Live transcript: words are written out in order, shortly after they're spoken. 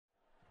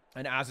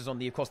And Az is on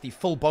the, of course, the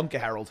full Bunker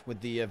Herald with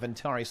the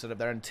Ventari set up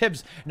there. And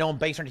Tibbs now on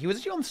base range. He was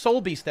actually on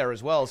Soul Beast there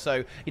as well.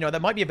 So, you know, there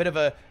might be a bit of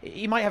a...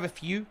 He might have a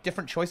few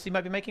different choices he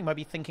might be making. Might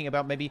be thinking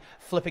about maybe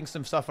flipping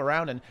some stuff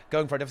around and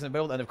going for a different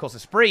build. And, of course,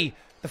 Esprit,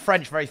 the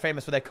French, very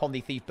famous for their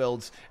Condi Thief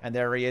builds. And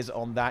there he is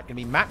on that. Going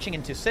to be matching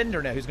into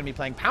Cinder now, who's going to be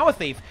playing Power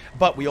Thief.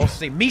 But we also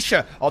see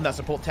Misha on that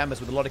support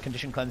Tempest with a lot of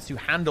Condition Cleanse to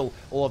handle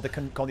all of the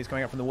Condis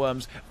coming out from the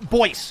Worms.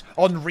 Boyce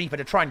on Reaper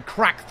to try and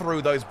crack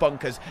through those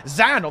bunkers.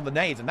 Zan on the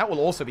nades. And that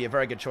will also be a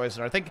very good choice.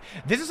 And I think...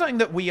 This is something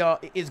that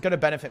is going to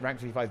benefit Rank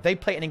 55. They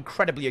play an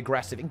incredibly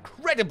aggressive,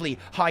 incredibly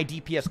high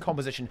DPS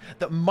composition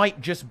that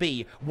might just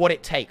be what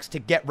it takes to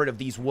get rid of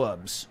these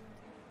Worms.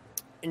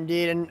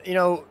 Indeed, and, you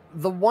know,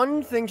 the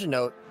one thing to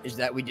note is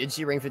that we did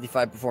see Rank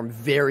 55 perform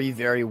very,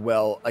 very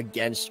well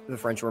against the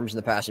French Worms in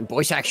the past, and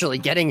Boyce actually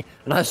getting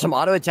some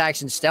auto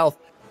attacks and stealth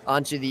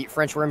onto the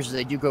French Worms as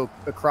they do go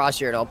across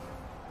here, and I'll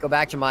go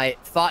back to my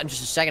thought in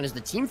just a second as the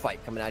team fight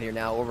coming out here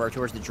now over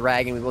towards the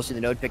Dragon. We will see the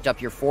node picked up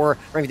here for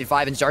Rank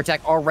 55, and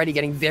Zartek already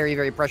getting very,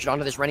 very pressured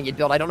onto this Renegade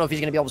build. I don't know if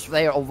he's going to be able to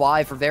stay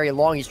alive for very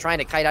long. He's trying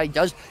to kite out. He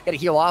does get a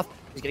heal off.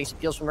 He's getting some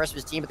heals from the rest of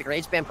his team, but the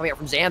grenade spam coming out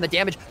from Zan. The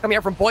damage coming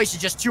out from Boyce is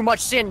just too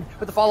much. Sin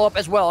with the follow-up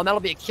as well, and that'll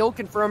be a kill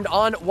confirmed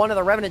on one of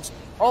the Revenants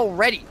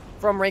already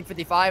from Rank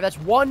 55. That's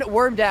one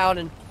worm down,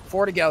 and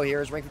 4 to go here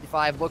as Rank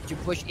 55 look to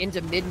push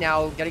into mid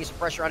now, getting some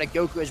pressure on a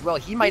Goku as well.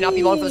 He might not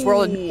be long for this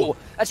world, and ooh,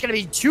 that's going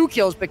to be 2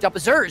 kills picked up.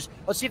 Azurs,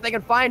 let's see if they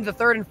can find the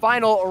third and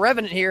final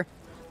Revenant here.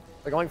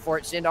 They're going for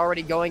it. Sind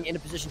already going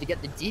into position to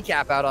get the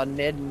decap out on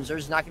mid, and Azurs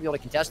is not going to be able to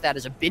contest that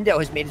as a Bindo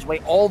has made his way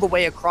all the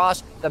way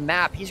across the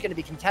map. He's going to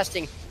be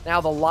contesting now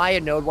the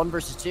Lion node, 1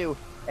 versus 2,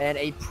 and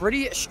a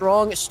pretty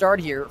strong start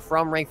here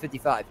from Rank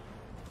 55.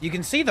 You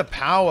can see the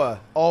power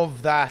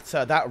of that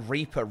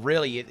Reaper,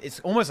 really.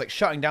 It's almost like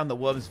shutting down the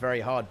Worms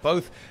very hard.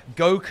 Both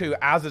Goku,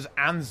 Azaz,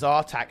 and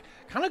Zartak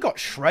kind of got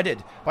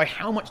shredded by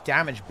how much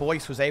damage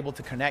Boyce was able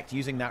to connect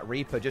using that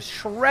Reaper, just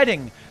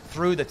shredding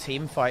through the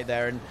team fight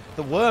there. And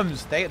the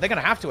Worms, they're going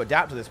to have to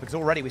adapt to this, because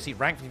already we see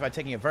Rank 55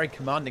 taking a very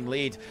commanding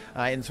lead,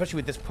 and especially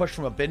with this push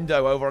from a Bindo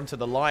over onto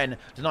the Lion,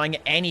 denying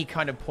any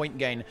kind of point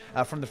gain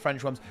from the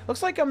French Worms.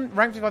 Looks like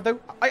Rank 55, though,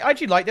 I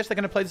actually like this. They're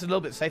going to play this a little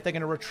bit safe. They're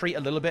going to retreat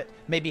a little bit,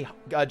 maybe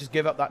just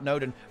give up that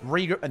node and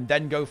regroup and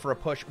then go for a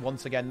push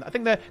once again. I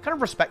think they're kind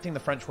of respecting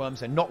the French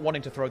Worms and not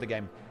wanting to throw the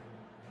game.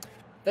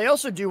 They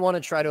also do want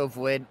to try to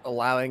avoid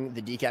allowing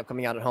the decap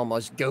coming out at home,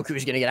 as Goku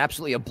is going to get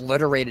absolutely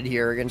obliterated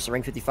here against the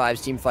Rank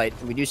 55's team fight.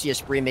 And we do see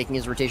Esprit making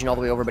his rotation all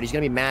the way over, but he's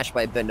going to be mashed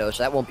by a Bindo,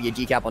 so that won't be a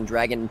decap on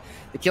Dragon.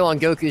 The kill on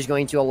Goku is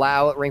going to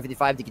allow Rank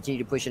 55 to continue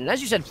to push in. And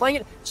as you said, playing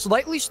it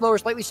slightly slower,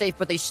 slightly safe,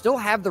 but they still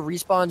have the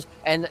respawns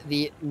and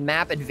the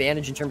map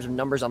advantage in terms of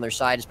numbers on their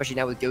side, especially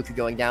now with Goku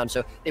going down.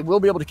 So they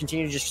will be able to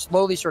continue to just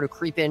slowly sort of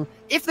creep in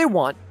if they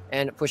want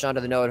and push onto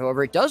the node.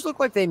 However, it does look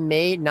like they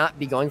may not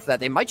be going for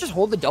that. They might just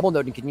hold the double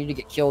node and continue to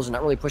get kills and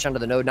not really push onto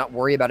the node, not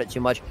worry about it too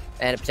much,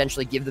 and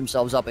potentially give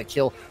themselves up a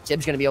kill.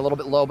 Tibbs going to be a little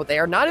bit low, but they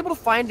are not able to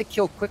find the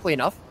kill quickly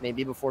enough,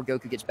 maybe before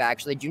Goku gets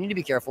back, so they do need to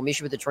be careful.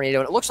 Misha with the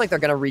tornado, and it looks like they're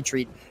going to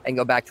retreat and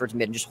go back towards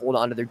mid and just hold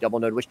on to their double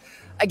node, which,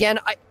 again,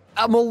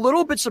 I'm a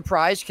little bit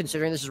surprised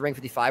considering this is Rank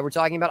 55 we're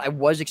talking about. I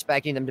was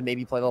expecting them to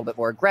maybe play a little bit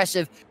more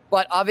aggressive,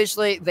 but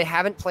obviously they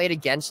haven't played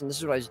against, and this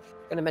is what I was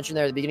going to mention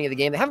there at the beginning of the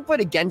game, they haven't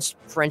played against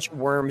French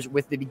Worms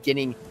with the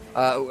beginning,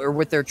 or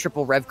with their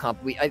triple rev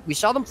comp. We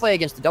saw them play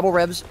against the double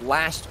revs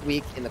last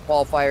week in the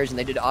qualifiers, and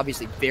they did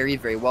obviously very,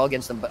 very well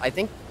against them, but I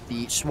think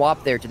the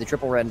swap there to the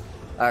triple rev,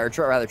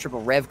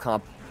 triple rev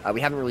comp, we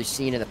haven't really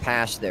seen in the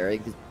past there.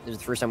 This is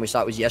the first time we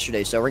saw it was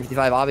yesterday. So Rank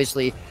 55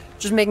 obviously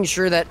just making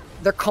sure that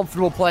they're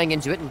comfortable playing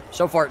into it, and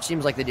so far it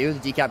seems like they do.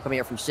 The decap coming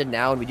out from Sid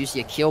now, and we do see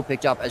a kill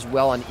picked up as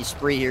well on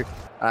Esprit here,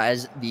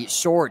 as the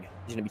sword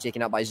is going to be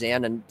taken out by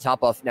Zan, and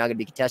top off now going to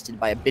be contested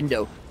by a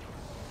Bindo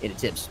into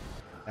Tibbs.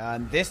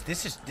 And this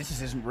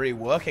isn't really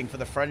working for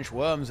the French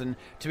Worms. And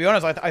to be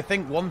honest, I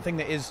think one thing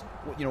that is,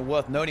 you know,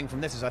 worth noting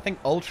from this is I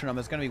think Ultranum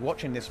is going to be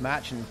watching this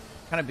match and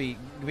kind of be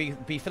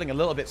feeling a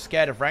little bit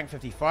scared of Rank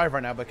 55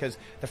 right now, because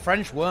the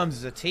French Worms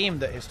is a team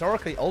that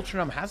historically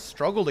Ultranum has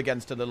struggled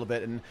against a little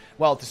bit. And,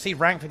 well, to see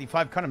Rank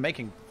 55 kind of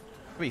making,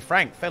 to be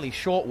frank, fairly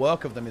short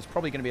work of them is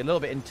probably going to be a little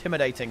bit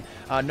intimidating,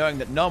 knowing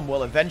that Num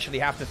will eventually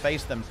have to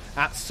face them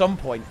at some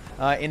point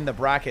in the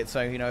bracket.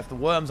 So, you know, if the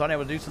Worms aren't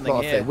able to do something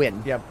here... if they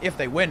win. Yeah, if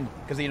they win,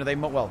 because, you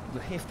know, well,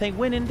 if they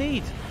win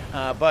indeed.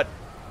 But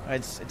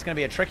it's going to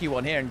be a tricky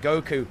one here, and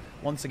Goku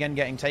once again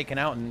getting taken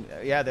out, and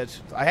yeah,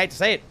 I hate to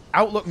say it,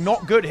 outlook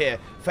not good here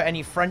for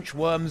any French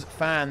Worms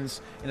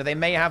fans. You know, they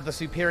may have the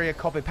superior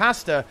copy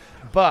pasta,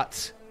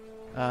 but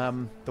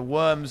the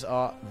Worms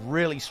are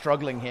really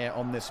struggling here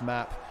on this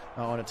map.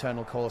 On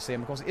Eternal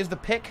Colosseum, of course, is the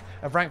pick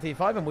of Rank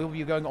 55, and we'll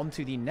be going on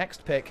to the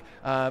next pick.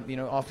 You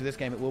know, after this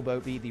game, it will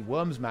be the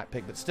Worms map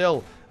pick, but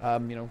still,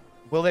 you know,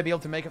 will they be able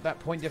to make up that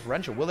point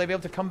differential? Will they be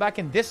able to come back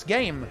in this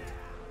game?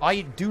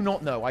 I do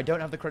not know. I don't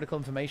have the critical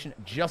information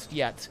just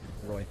yet,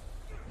 Roy.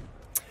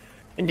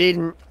 Indeed,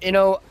 and, you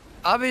know,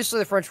 obviously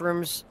the French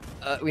Rooms,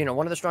 you know,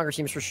 one of the stronger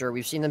teams for sure.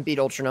 We've seen them beat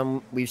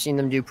Ultranum. We've seen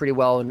them do pretty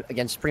well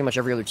against pretty much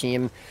every other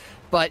team.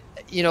 But,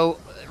 you know,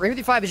 Rank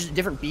 55 is just a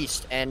different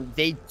beast, and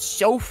they,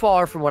 so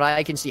far from what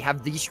I can see,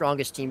 have the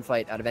strongest team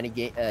fight out of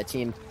any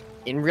team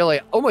in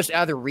really almost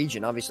either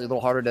region. Obviously, a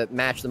little harder to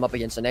match them up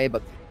against NA,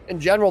 but in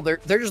general, they're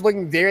just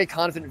looking very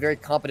confident, very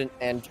competent,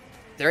 and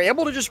they're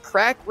able to just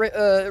crack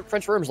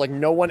French Worms like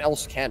no one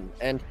else can.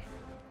 And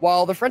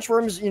while the French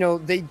Worms, you know,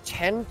 they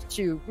tend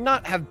to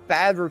not have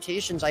bad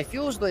rotations, I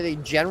feel as though they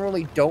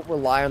generally don't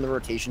rely on the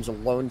rotations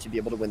alone to be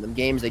able to win them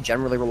games. They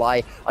generally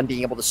rely on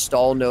being able to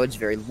stall nodes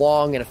very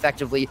long and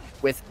effectively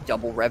with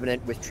double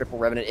Revenant, with triple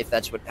Revenant, if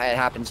that's what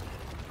happens.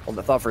 Hold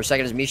the thought for a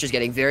second as Misha's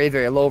getting very,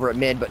 very low over at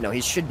mid, but no, he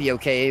should be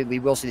okay. We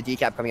will see the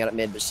decap coming out at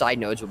mid, but side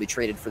nodes will be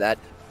traded for that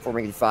for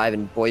Ring 55,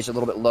 and Boy's a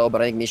little bit low,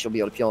 but I think Misha will be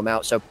able to peel him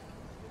out. So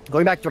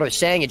going back to what I was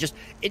saying,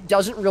 it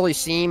doesn't really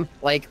seem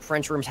like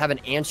French Rooms have an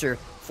answer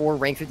for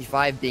Rank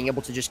 55 being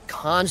able to just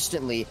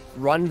constantly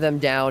run them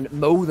down,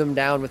 mow them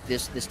down with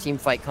this team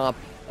fight comp.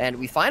 And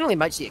we finally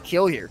might see a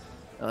kill here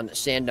on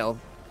Sando.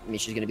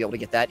 Misha's going to be able to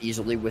get that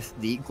easily with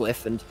the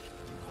glyph, and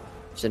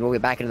Sin will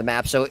get back into the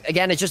map. So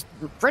again, it's just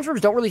French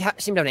Rooms don't really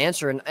seem to have an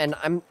answer, and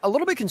I'm a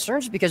little bit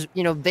concerned just because,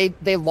 you know,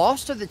 they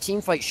lost to the team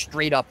fight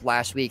straight up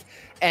last week,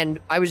 and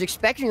I was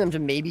expecting them to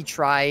maybe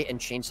try and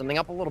change something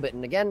up a little bit.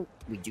 And again,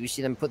 we do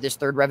see them put this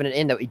third Revenant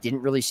in that we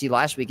didn't really see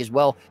last week as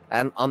well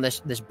on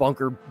this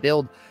bunker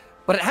build,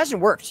 but it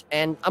hasn't worked,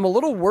 and I'm a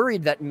little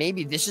worried that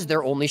maybe this is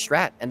their only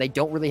strat and they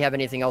don't really have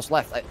anything else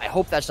left. I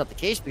hope that's not the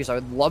case, because I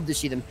would love to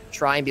see them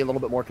try and be a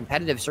little bit more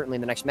competitive, certainly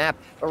in the next map.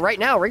 But right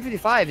now, Rank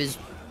 55 is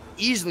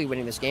easily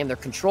winning this game. They're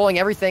controlling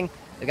everything.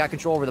 They've got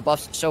control over the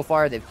buffs so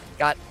far. They've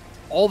got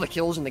all the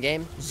kills in the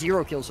game.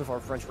 0 kills so far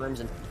for French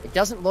Worms, and it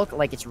doesn't look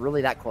like it's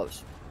really that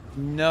close.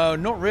 No,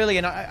 not really.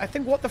 And I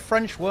think what the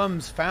French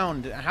Worms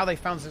found, and how they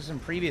found this in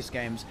previous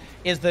games,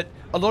 is that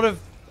a lot of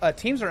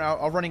teams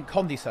are running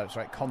Condi setups,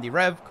 right? Condi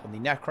Rev,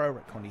 Condi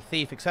Necro, Condi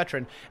Thief,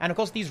 etc. And of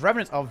course, these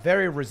Revenants are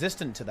very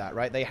resistant to that,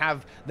 right? They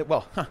have,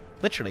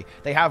 literally,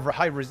 they have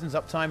high resistance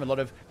uptime, a lot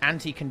of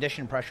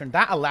anti-condition pressure, and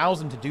that allows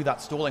them to do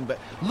that stalling. But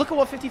look at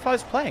what 55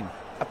 is playing.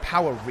 A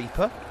Power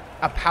Reaper,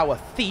 a Power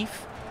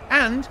Thief,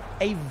 and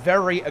a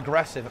very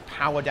aggressive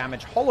power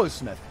damage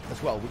Hollow-Smith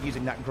as well,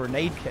 using that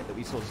grenade kit that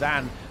we saw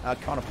Zan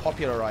kind of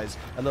popularize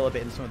a little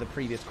bit in some of the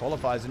previous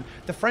qualifiers. And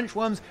the French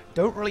Worms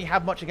don't really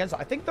have much against it.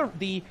 I think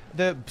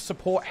the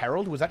support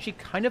Herald was actually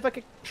kind of like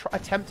an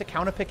attempt to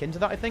counterpick into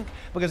that, I think,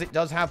 because it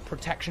does have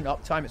protection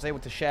uptime. It's able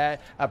to share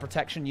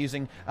protection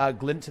using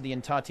Glint to the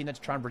entire team to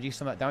try and reduce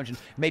some of that damage and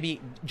maybe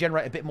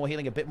generate a bit more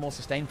healing, a bit more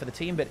sustain for the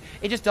team. But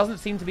it just doesn't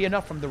seem to be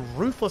enough from the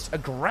ruthless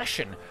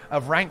aggression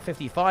of Rank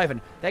 55,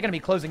 and they're going to be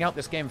closing out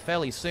this game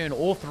fairly soon.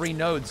 All 3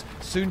 nodes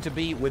soon to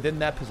be within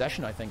their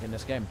possession, I think, in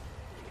this game.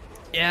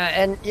 Yeah,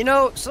 and you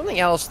know, something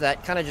else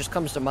that kind of just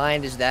comes to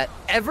mind is that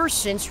ever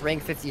since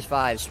Rank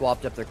 55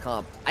 swapped up their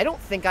comp, I don't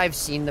think I've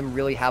seen them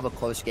really have a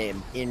close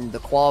game in the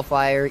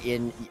qualifier.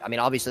 I mean,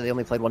 obviously they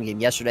only played one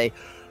game yesterday,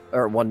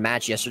 or one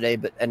match yesterday,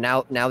 but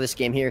now this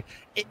game here.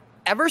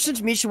 Ever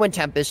since Misha went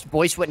Tempest,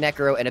 Boyce went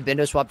Necro, and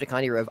Abindo swapped to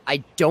Condi Rev,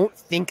 I don't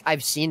think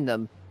I've seen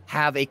them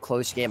have a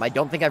close game. I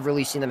don't think I've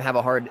really seen them have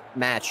a hard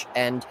match,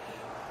 and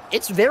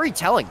it's very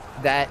telling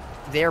that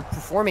they're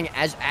performing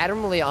as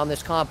admirably on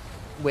this comp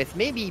with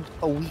maybe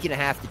a week and a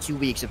half to 2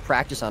 weeks of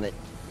practice on it.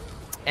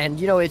 And,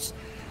 you know, it's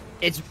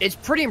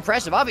pretty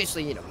impressive.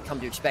 Obviously, you know, we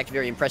come to expect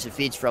very impressive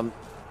feats from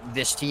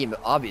this team,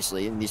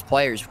 obviously, and these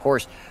players, of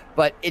course.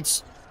 But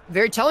it's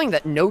very telling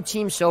that no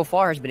team so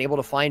far has been able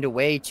to find a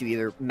way to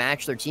either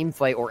match their team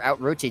fight or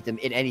out-rotate them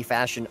in any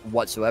fashion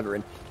whatsoever.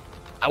 And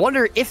I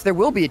wonder if there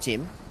will be a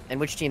team, and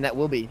which team that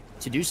will be,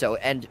 to do so.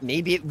 And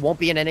maybe it won't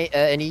be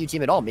an EU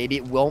team at all. Maybe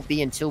it won't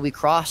be until we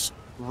cross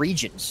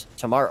regions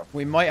tomorrow.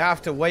 We might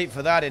have to wait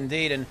for that,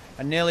 indeed. And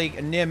a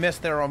near miss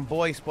there on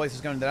Boyce. Boyce is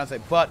going to the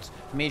downside, but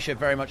Misha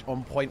very much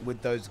on point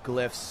with those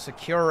glyphs,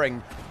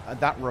 securing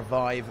that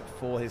revive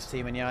for his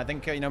team. And yeah, I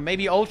think, you know,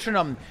 maybe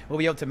Ultranum will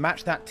be able to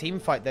match that team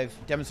fight. They've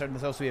demonstrated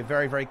themselves to be a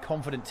very, very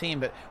confident team,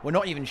 but we're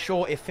not even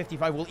sure if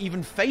 55 will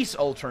even face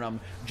Ultranum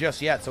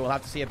just yet. So we'll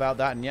have to see about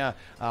that. And yeah,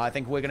 I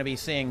think we're going to be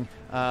seeing,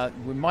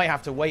 we might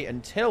have to wait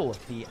until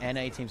the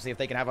NA team, see if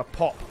they can have a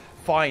pop,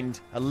 find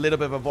a little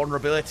bit of a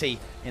vulnerability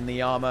in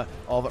the armor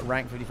of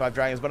Rank 55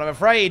 Dragons. But I'm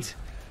afraid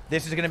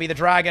this is going to be the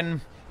Dragon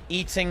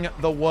eating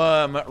the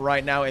worm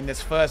right now in this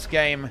first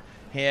game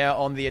here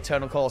on the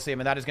Eternal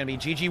Colosseum, and that is going to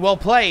be GG. Well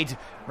played.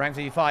 Rank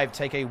 55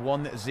 take a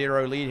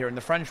 1-0 lead here, and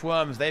the French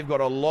Worms, they've got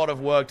a lot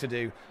of work to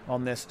do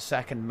on this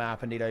second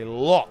map. Indeed, a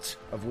lot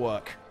of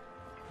work.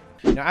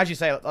 Now, as you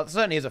say, that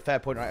certainly is a fair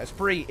point, right?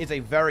 Spree is a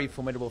very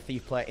formidable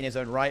Thief player in his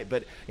own right,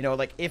 but, you know,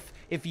 like, if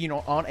you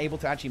know, aren't able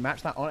to actually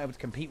match that, aren't able to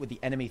compete with the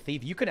enemy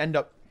Thief, you can end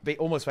up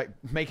almost like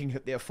making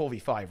it a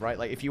 4v5, right?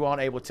 Like, if you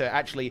aren't able to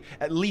actually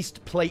at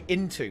least play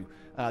into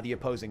the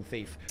opposing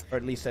Thief, or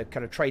at least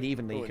kind of trade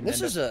evenly. You can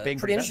this is a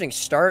pretty interesting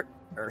start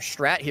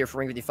strat here for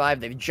Ring 55.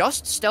 They've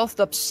just stealthed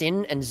up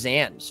Sin and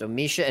Zan. So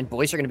Misha and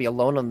Boyce are going to be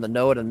alone on the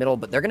node in the middle,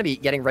 but they're going to be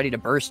getting ready to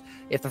burst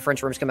if the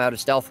French Worms come out of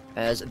stealth,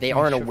 as they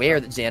aren't aware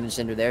that Zan and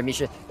Sin are there.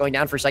 Misha going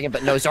down for a second,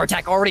 but no,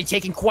 Zartak already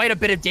taking quite a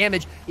bit of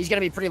damage. He's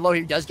going to be pretty low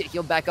here. He does get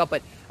healed back up,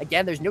 but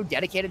again, there's no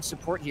dedicated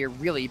support here,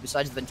 really,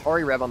 besides the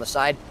Ventari Rev on the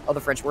side of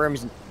the French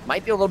Worms, and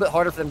might be a little bit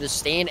harder for them to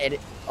sustain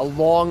a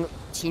long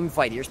team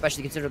fight here,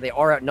 especially considering they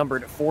are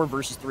outnumbered 4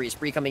 versus 3.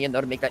 Spree coming in,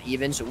 though, to make that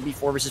even, so it will be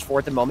 4 versus 4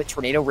 at the moment.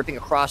 Tornado ripping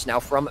across now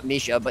from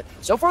Misha, but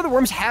so far the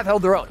Worms have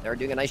held their own. They're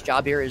doing a nice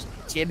job here as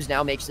Tibbs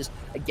now makes this,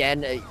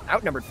 again, an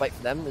outnumbered fight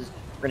for them. As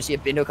we're going to see a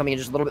Bindo coming in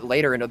just a little bit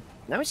later, and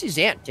now we see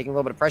Zan taking a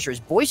little bit of pressure. His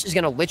Boyce is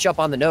going to lich up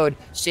on the node.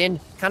 Sin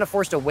kind of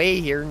forced away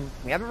here.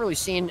 We haven't really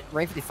seen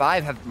Rank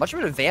 55 have much of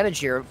an advantage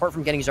here, apart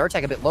from getting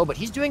Zartak a bit low, but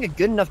he's doing a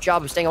good enough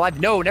job of staying alive.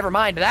 No, never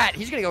mind that.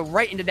 He's going to go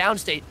right into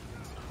downstate.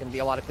 Going to be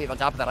a lot of cleave on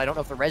top of that. I don't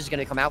know if the res is going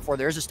to come out for.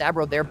 There's a stab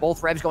road there.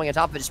 Both revs going on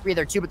top of it. Spree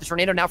there too, but the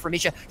tornado now for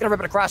Misha. Going to rip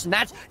it across, and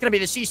that's going to be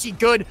the CC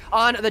good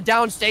on the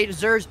downstate.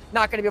 Zer's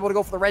not going to be able to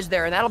go for the res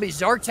there, and that'll be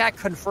Zartak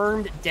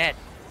confirmed dead.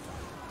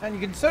 And you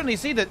can certainly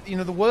see that, you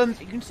know, the worms,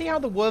 you can see how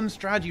the worm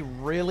strategy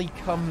really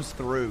comes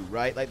through,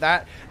 right? Like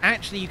that,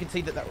 actually, you can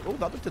see that, that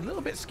looked a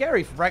little bit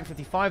scary for rank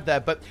 55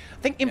 there, but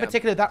I think in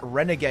particular that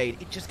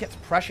Renegade, it just gets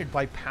pressured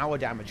by power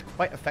damage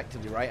quite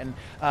effectively, right?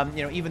 And,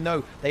 you know, even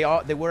though they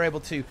were able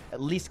to at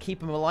least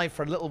keep him alive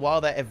for a little while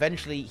there,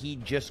 eventually he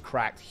just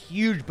cracked.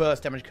 Huge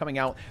burst damage coming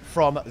out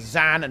from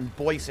Zan and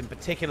Boyce in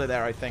particular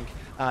there, I think,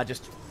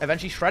 just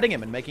eventually shredding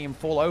him and making him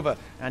fall over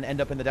and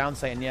end up in the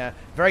downstate. And yeah,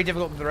 very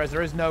difficult with the res.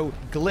 There is no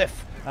glyph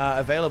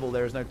available.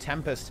 There is no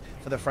Tempest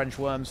for the French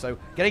Worms, so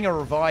getting a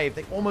revive,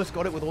 they almost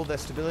got it with all their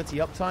stability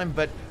uptime,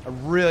 but a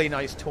really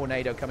nice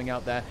tornado coming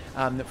out there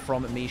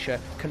from Misha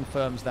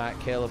confirms that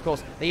kill. Of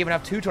course, they even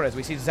have 2 tornadoes.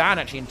 We see Zan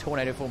actually in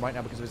tornado form right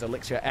now because of his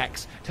Elixir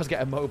X. Does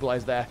get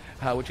immobilized there,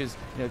 which is,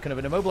 you know, kind of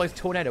an immobilized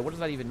tornado. What does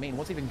that even mean?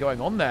 What's even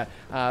going on there?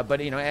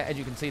 But, you know, as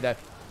you can see there,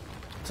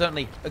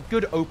 certainly a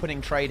good opening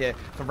trade here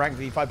from rank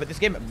 55, but this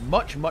game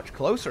much, much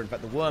closer. In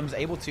fact, the Worms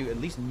able to at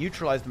least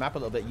neutralize the map a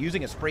little bit,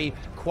 using a Spree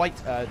quite,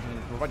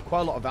 provide quite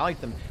a lot of value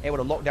to them, able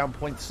to lock down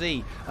point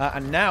C,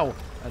 and now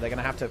they're going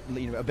to have to,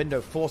 you know, Abindo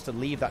forced to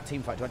leave that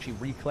team fight to actually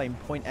reclaim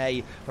point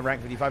A for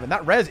rank 55, and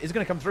that res is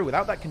going to come through.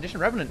 Without that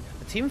condition Revenant,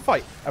 the team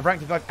fight of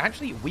rank 55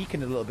 actually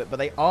weakened a little bit, but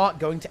they are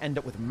going to end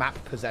up with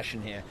map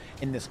possession here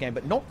in this game,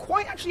 but not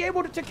quite actually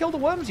able to kill the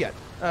Worms yet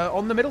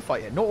on the middle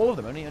fight here. Not all of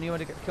them, only one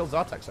to kill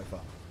Zartak so far.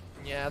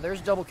 Yeah, there's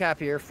double cap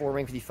here for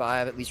Ring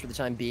 55, at least for the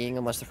time being,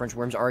 unless the French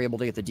Worms are able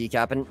to get the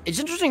decap. And it's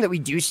interesting that we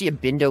do see a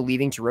Bindo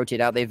leaving to rotate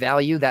out. They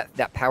value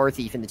that power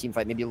thief in the team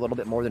fight maybe a little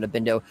bit more than a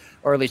Bindo,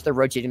 or at least they're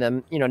rotating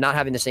them, you know, not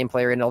having the same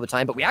player in all the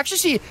time. But we actually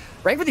see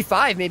Rank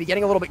 55 maybe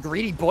getting a little bit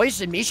greedy.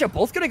 Boyce and Misha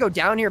both going to go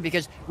down here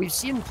because we've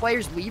seen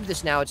players leave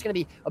this now. It's going to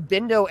be a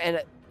Bindo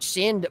and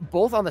Sind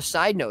both on the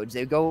side nodes.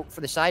 They go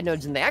for the side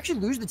nodes, and they actually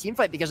lose the team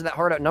fight because of that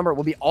hard outnumber. It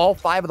will be all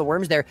 5 of the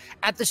Worms there.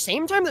 At the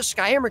same time that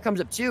Skyhammer comes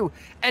up too,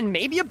 and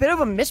maybe a bit of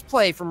a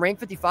misplay from rank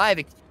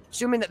 55,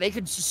 assuming that they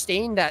could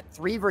sustain that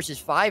 3 versus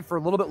 5 for a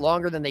little bit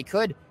longer than they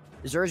could.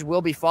 Zers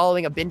will be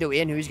following a Bindo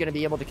in, who's going to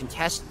be able to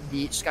contest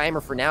the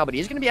Skyhammer for now, but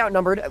he's going to be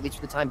outnumbered, at least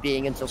for the time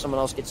being, until someone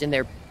else gets in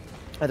there.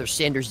 Either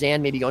Sind or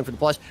Zan maybe going for the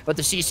plus, but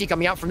the CC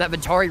coming out from that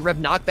Ventari Rev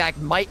knockback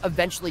might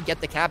eventually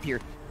get the cap here.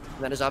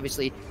 That is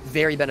obviously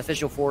very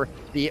beneficial for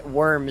the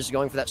Worms.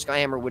 Going for that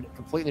Skyhammer would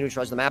completely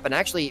neutralize the map. And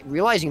actually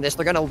realizing this,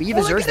 they're going to leave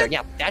Azur's there.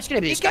 Yeah, that's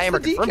going to be the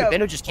Skyhammer confirmed.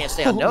 Bindo just can't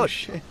stay on node.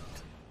 Shit.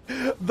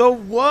 The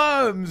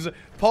Worms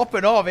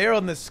popping off here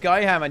on the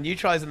Skyhammer,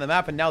 neutralizing the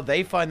map, and now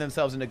they find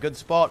themselves in a good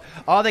spot.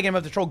 Are they going to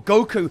have to troll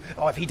Goku?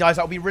 Oh, if he dies,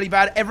 that would be really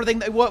bad. Everything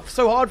they worked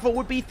so hard for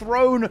would be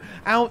thrown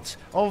out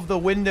of the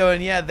window,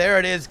 and yeah, there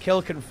it is.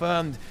 Kill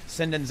confirmed.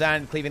 Sind and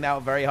Zan cleaving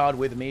out very hard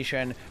with Misha,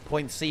 and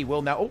point C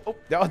will now...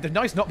 the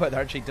nice knockback. They're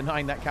actually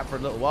denying that cap for a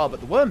little while, but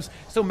the Worms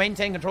still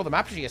maintain control of the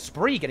map. Actually, a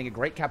Spree getting a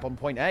great cap on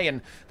point A,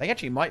 and they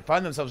actually might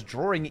find themselves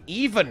drawing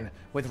even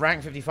with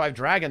rank 55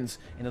 Dragons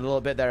in a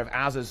little bit there. If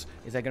Azaz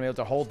is they going to be able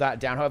to hold that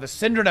down. However,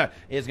 Syndrina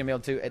is going to be able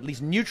to at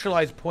least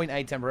neutralize point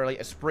A temporarily.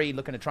 A Spree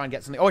looking to try and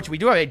get something. Oh, actually, we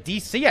do have a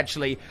DC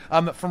actually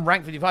from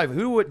rank 55.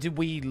 Who did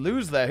we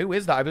lose there? Who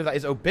is that? I believe that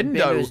is Obindo.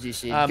 Bindo's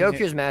DC.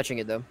 Goku's matching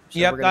it though. So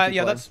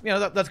yeah, that's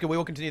that's good. We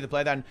will continue to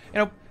play then.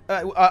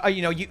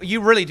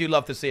 You really do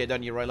love to see it,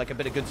 don't you, Roy? Like a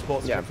bit of good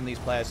sportsmanship from these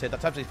players here.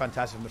 That's absolutely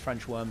fantastic from the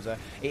French Worms. It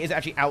is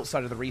actually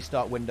outside of the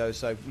restart window,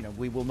 so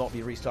we will not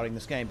be restarting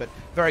this game. But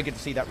very good to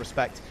see that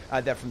respect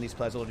there from these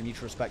players. A lot of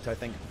mutual respect, I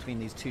think, between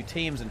these two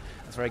teams, and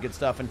that's very good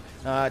stuff. And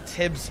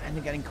Tibbs ended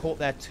up getting caught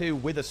there too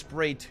with a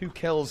Spree. 2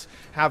 kills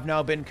have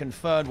now been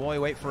confirmed while we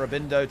wait for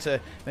Abindo to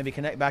maybe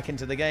connect back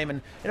into the game.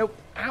 And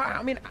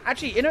I mean,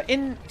 actually,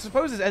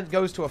 suppose it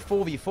goes to a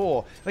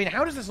 4v4. I mean,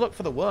 how does this look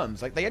for the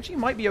Worms? Like, they actually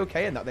might be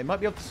okay in that. They might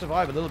be able to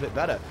survive a little bit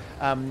better,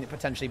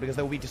 potentially, because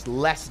there will be just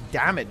less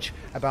damage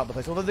about the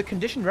place. Although the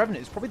Conditioned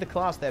Revenant is probably the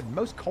class they're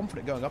most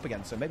confident going up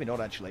against, so maybe not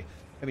actually.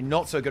 Maybe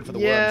not so good for the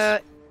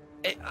Worms.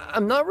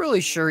 I'm not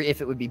really sure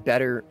if it would be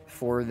better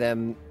for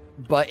them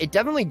But it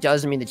definitely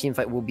does mean the team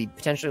fight will be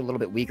potentially a little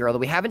bit weaker, although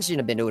we haven't seen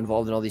a Bindo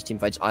involved in all these team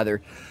fights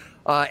either.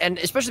 And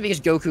especially because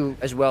Goku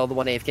as well, the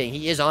one AFK,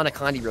 he is on a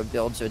Kandi Riv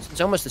build, so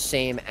it's almost the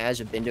same as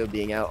a Bindo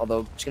being out,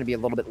 although it's going to be a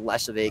little bit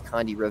less of a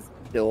Kandi Riv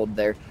build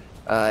there.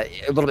 A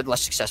little bit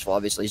less successful,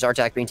 obviously.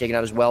 Zartak being taken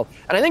out as well.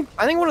 And I think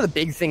one of the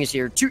big things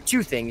here,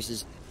 two things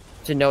is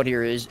to note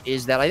here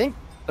is that I think,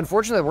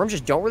 unfortunately, the Worms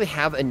just don't really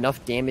have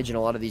enough damage in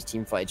a lot of these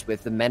team fights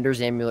with the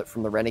Mender's Amulet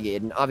from the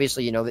Renegade. And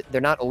obviously, you know,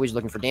 they're not always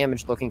looking for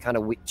damage, looking kind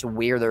of to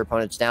wear their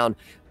opponents down.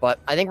 But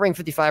I think Ring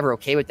 55 are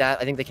okay with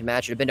that. I think they can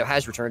match it. Bindo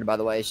has returned, by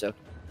the way, so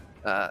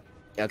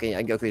okay,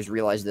 and Goku has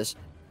realized this.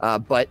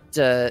 But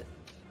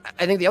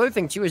I think the other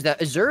thing, too, is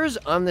that Azur's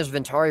on this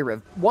Ventari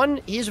Riv.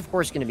 One, he is, of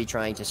course, going to be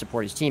trying to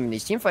support his team in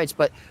these team fights,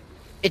 but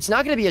it's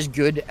not going to be as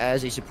good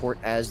as a support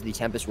as the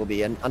Tempest will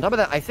be. And on top of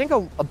that, I think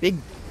a big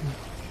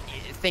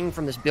thing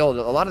from this build,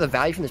 a lot of the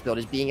value from this build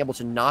is being able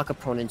to knock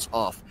opponents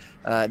off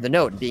the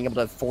node, being able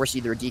to force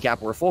either a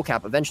decap or a full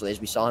cap eventually,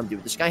 as we saw him do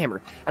with the Skyhammer.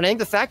 And I think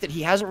the fact that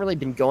he hasn't really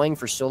been going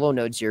for solo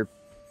nodes here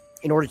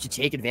in order to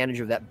take advantage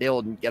of that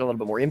build and get a little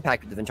bit more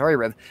impact with the Ventari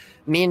Rev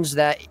means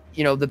that,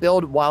 you know, the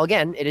build, while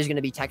again, it is going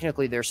to be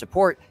technically their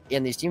support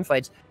in these team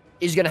fights,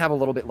 is going to have a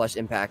little bit less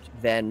impact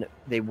than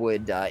they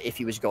would if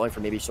he was going for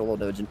maybe solo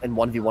nodes and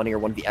 1v1ing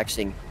or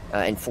 1vxing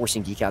and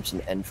forcing decaps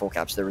and full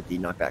caps there with the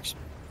knockbacks.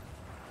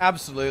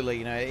 Absolutely,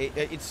 you know,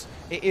 it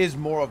is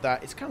more of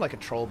that. It's kind of like a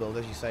troll build,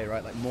 as you say,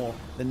 right? Like more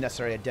than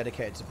necessarily a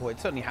dedicated support. It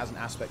certainly has an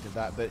aspect of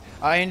that. But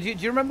do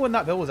you remember when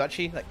that build was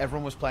actually like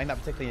everyone was playing that,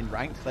 particularly in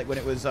ranked? Like when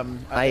it was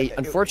I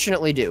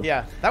unfortunately do.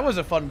 Yeah, that was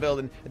a fun build,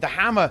 and the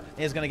hammer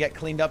is going to get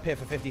cleaned up here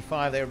for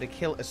 55. They were able to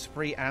kill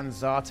Esprit and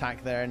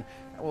Zartak there, and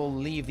will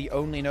leave the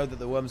only node that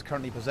the Worms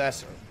currently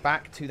possess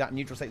back to that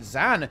neutral state.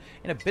 Zan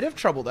in a bit of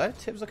trouble there.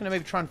 Tibbs looking to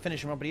maybe try and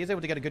finish him up, but he is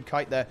able to get a good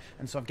kite there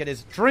and sort of get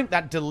his drink,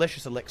 that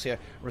delicious elixir,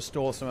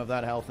 restore some of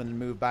that health and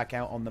move back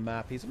out on the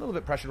map. He's a little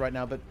bit pressured right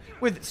now, but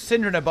with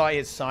Syndrana by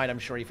his side, I'm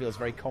sure he feels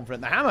very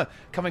confident. The hammer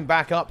coming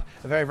back up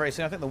very, very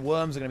soon. I think the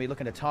Worms are going to be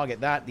looking to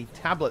target that. The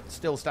tablet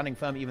still standing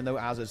firm, even though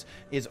Azaz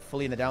is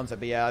fully in the downside.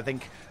 But yeah, I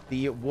think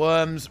the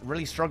Worms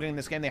really struggling in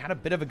this game. They had a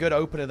bit of a good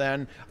opener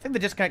then. I think the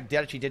disconnect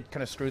actually did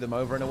kind of screw them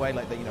over in a way.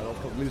 Like, you know,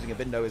 of course, losing a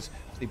Bindo is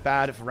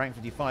bad for rank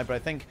 55, but I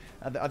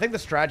think the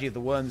strategy of the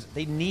Worms,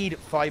 they need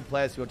 5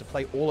 players to be able to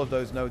play all of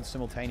those nodes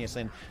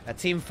simultaneously. And a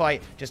team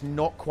fight just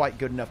not quite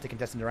good enough to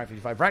contest into rank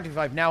 55. Rank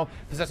 55 now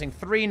possessing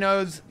 3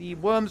 nodes. The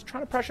Worms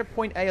trying to pressure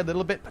point A a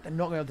little bit, but they're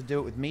not going to be able to do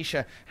it with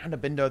Misha and a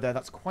Bindo there.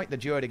 That's quite the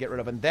duo to get rid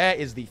of. And there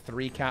is the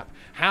 3 cap.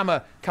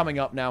 Hammer coming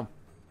up now.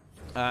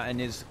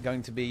 And is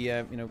going to be,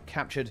 you know,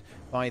 captured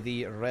by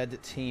the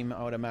red team,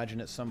 I would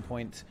imagine, at some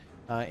point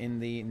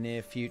in the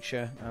near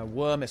future.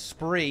 Worm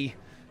Esprit,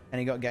 and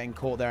he got getting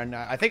caught there. And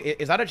I think,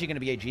 is that actually going to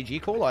be a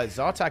GG call?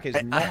 Zartak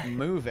is not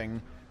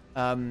moving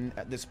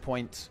at this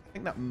point. I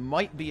think that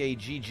might be a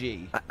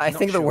GG. I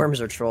think the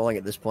Worms are trolling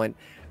at this point.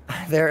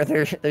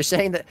 They're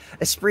saying that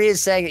Esprit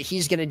is saying that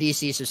he's going to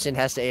DC, so Sin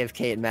has to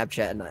AFK in map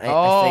chat. And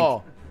I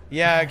think...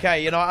 Yeah,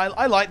 okay, you know,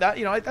 I like that.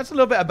 You know, that's a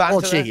little bit of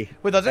banter there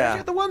with us.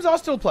 Yeah. The Worms are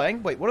still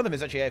playing. Wait, one of them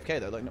is actually AFK,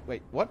 though. Like,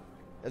 wait, what?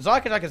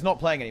 Zartak is not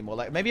playing anymore.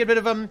 Like, maybe a bit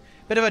of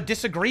a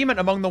disagreement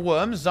among the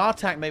Worms.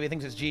 Zartak maybe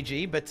thinks it's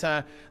GG, but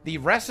the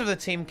rest of the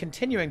team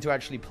continuing to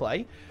actually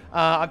play.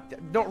 I'm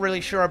not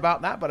really sure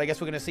about that, but I guess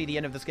we're going to see the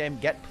end of this game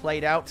get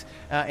played out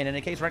in any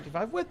case, rank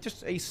 55 with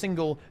just a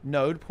single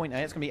node, point A.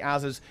 It's going to be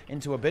Azaz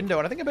into a Bindo,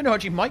 and I think a Bindo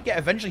actually might get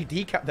eventually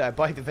decapped there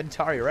by the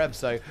Ventari Rev,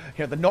 so, you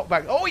know, the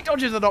knockback. Oh, he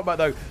dodges the knockback,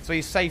 though, so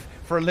he's safe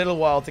for a little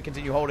while to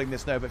continue holding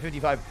this node, but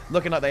 55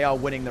 looking like they are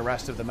winning the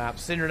rest of the map.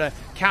 Syndrana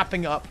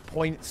capping up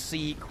point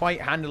C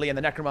quite handily, and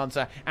the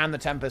Necromancer and the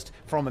Tempest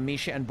from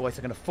Amisha and Boyce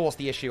are going to force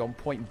the issue on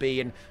point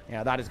B, and, you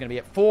know, that is going to be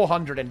at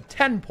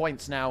 410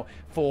 points now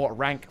for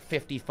rank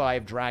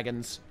 55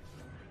 Dragons.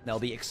 They'll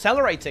be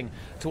accelerating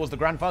towards the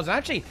Grand Finals. And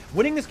actually,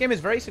 winning this game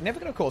is very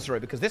significant, of course, Roy,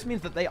 because this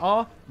means that they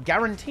are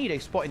guaranteed a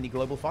spot in the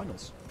Global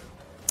Finals.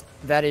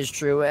 That is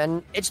true,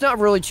 and it's not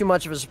really too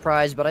much of a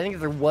surprise, but I think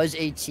if there was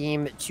a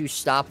team to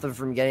stop them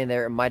from getting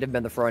there, it might have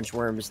been the French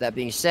Worms. That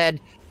being said,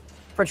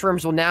 French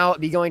Worms will now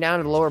be going down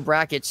to the lower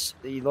brackets,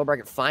 the lower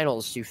bracket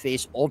finals, to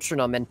face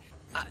Ultranum, and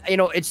you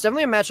know, it's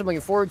definitely a match I'm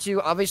looking forward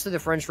to. Obviously, the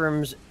French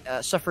Worms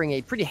suffering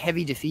a pretty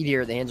heavy defeat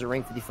here at the hands of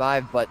Rank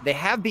 55, but they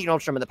have beaten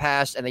Ultranum in the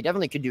past, and they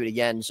definitely could do it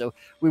again. So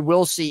we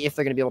will see if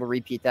they're going to be able to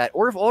repeat that,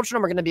 or if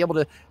Ultranum are going to be able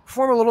to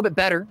perform a little bit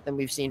better than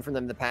we've seen from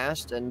them in the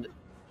past and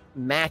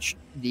match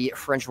the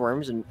French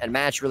Worms and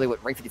match really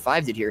what Rank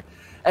 55 did here.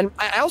 And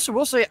I also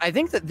will say, I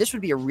think that this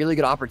would be a really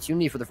good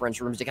opportunity for the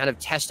French Worms to kind of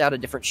test out a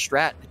different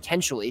strat,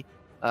 potentially,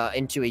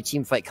 into a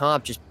team fight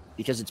comp, just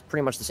because it's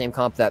pretty much the same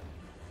comp that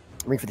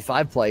Ring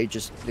 55 play,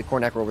 just the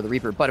Cornacker over the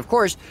Reaper. But of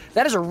course,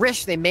 that is a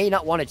risk they may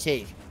not want to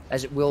take,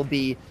 as it will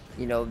be,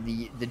 you know,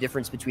 the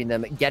difference between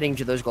them getting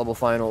to those global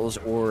finals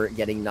or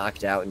getting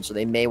knocked out. And so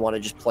they may want to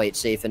just play it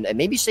safe and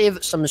maybe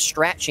save some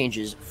strat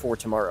changes for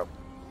tomorrow.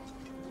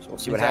 So we'll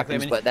see what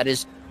happens. I mean, but that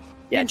is,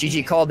 yeah,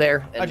 GG called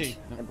there. And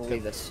I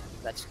believe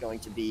that's going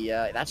to be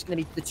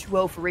the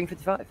 2-0 for Ring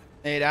 55.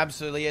 It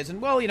absolutely is.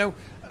 And, well, you know,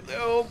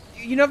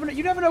 you never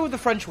know with the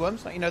French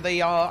worms. Like, you know,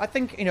 they are, I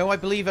think, you know, I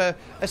believe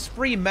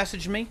Esprit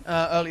messaged me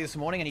early this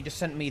morning, and he just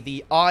sent me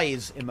the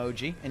eyes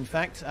emoji, in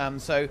fact.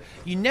 So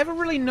you never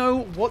really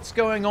know what's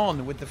going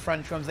on with the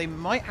French worms. They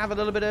might have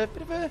a bit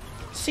of a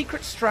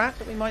secret strat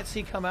that we might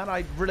see come out.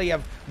 I really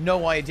have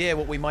no idea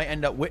what we might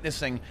end up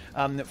witnessing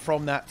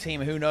from that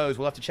team. Who knows?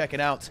 We'll have to check it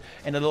out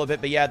in a little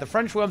bit. But yeah, the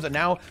French worms are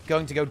now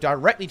going to go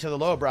directly to the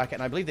lower bracket,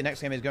 and I believe the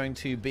next game is going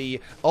to be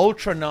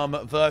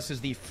Ultranum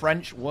versus the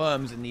French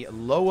worms in the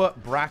lower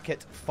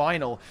bracket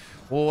final.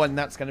 Oh, and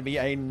that's going to be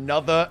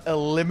another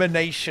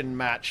elimination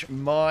match.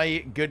 My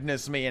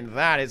goodness me, and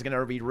that is going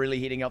to be really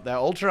heating up there.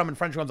 Ultranum and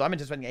French worms, I'm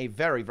anticipating a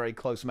very, very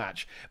close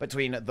match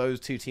between those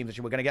two teams.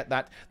 We're going to get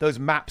those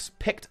maps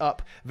picked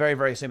up very,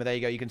 very soon. But there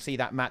you go. You can see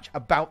that match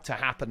about to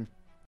happen.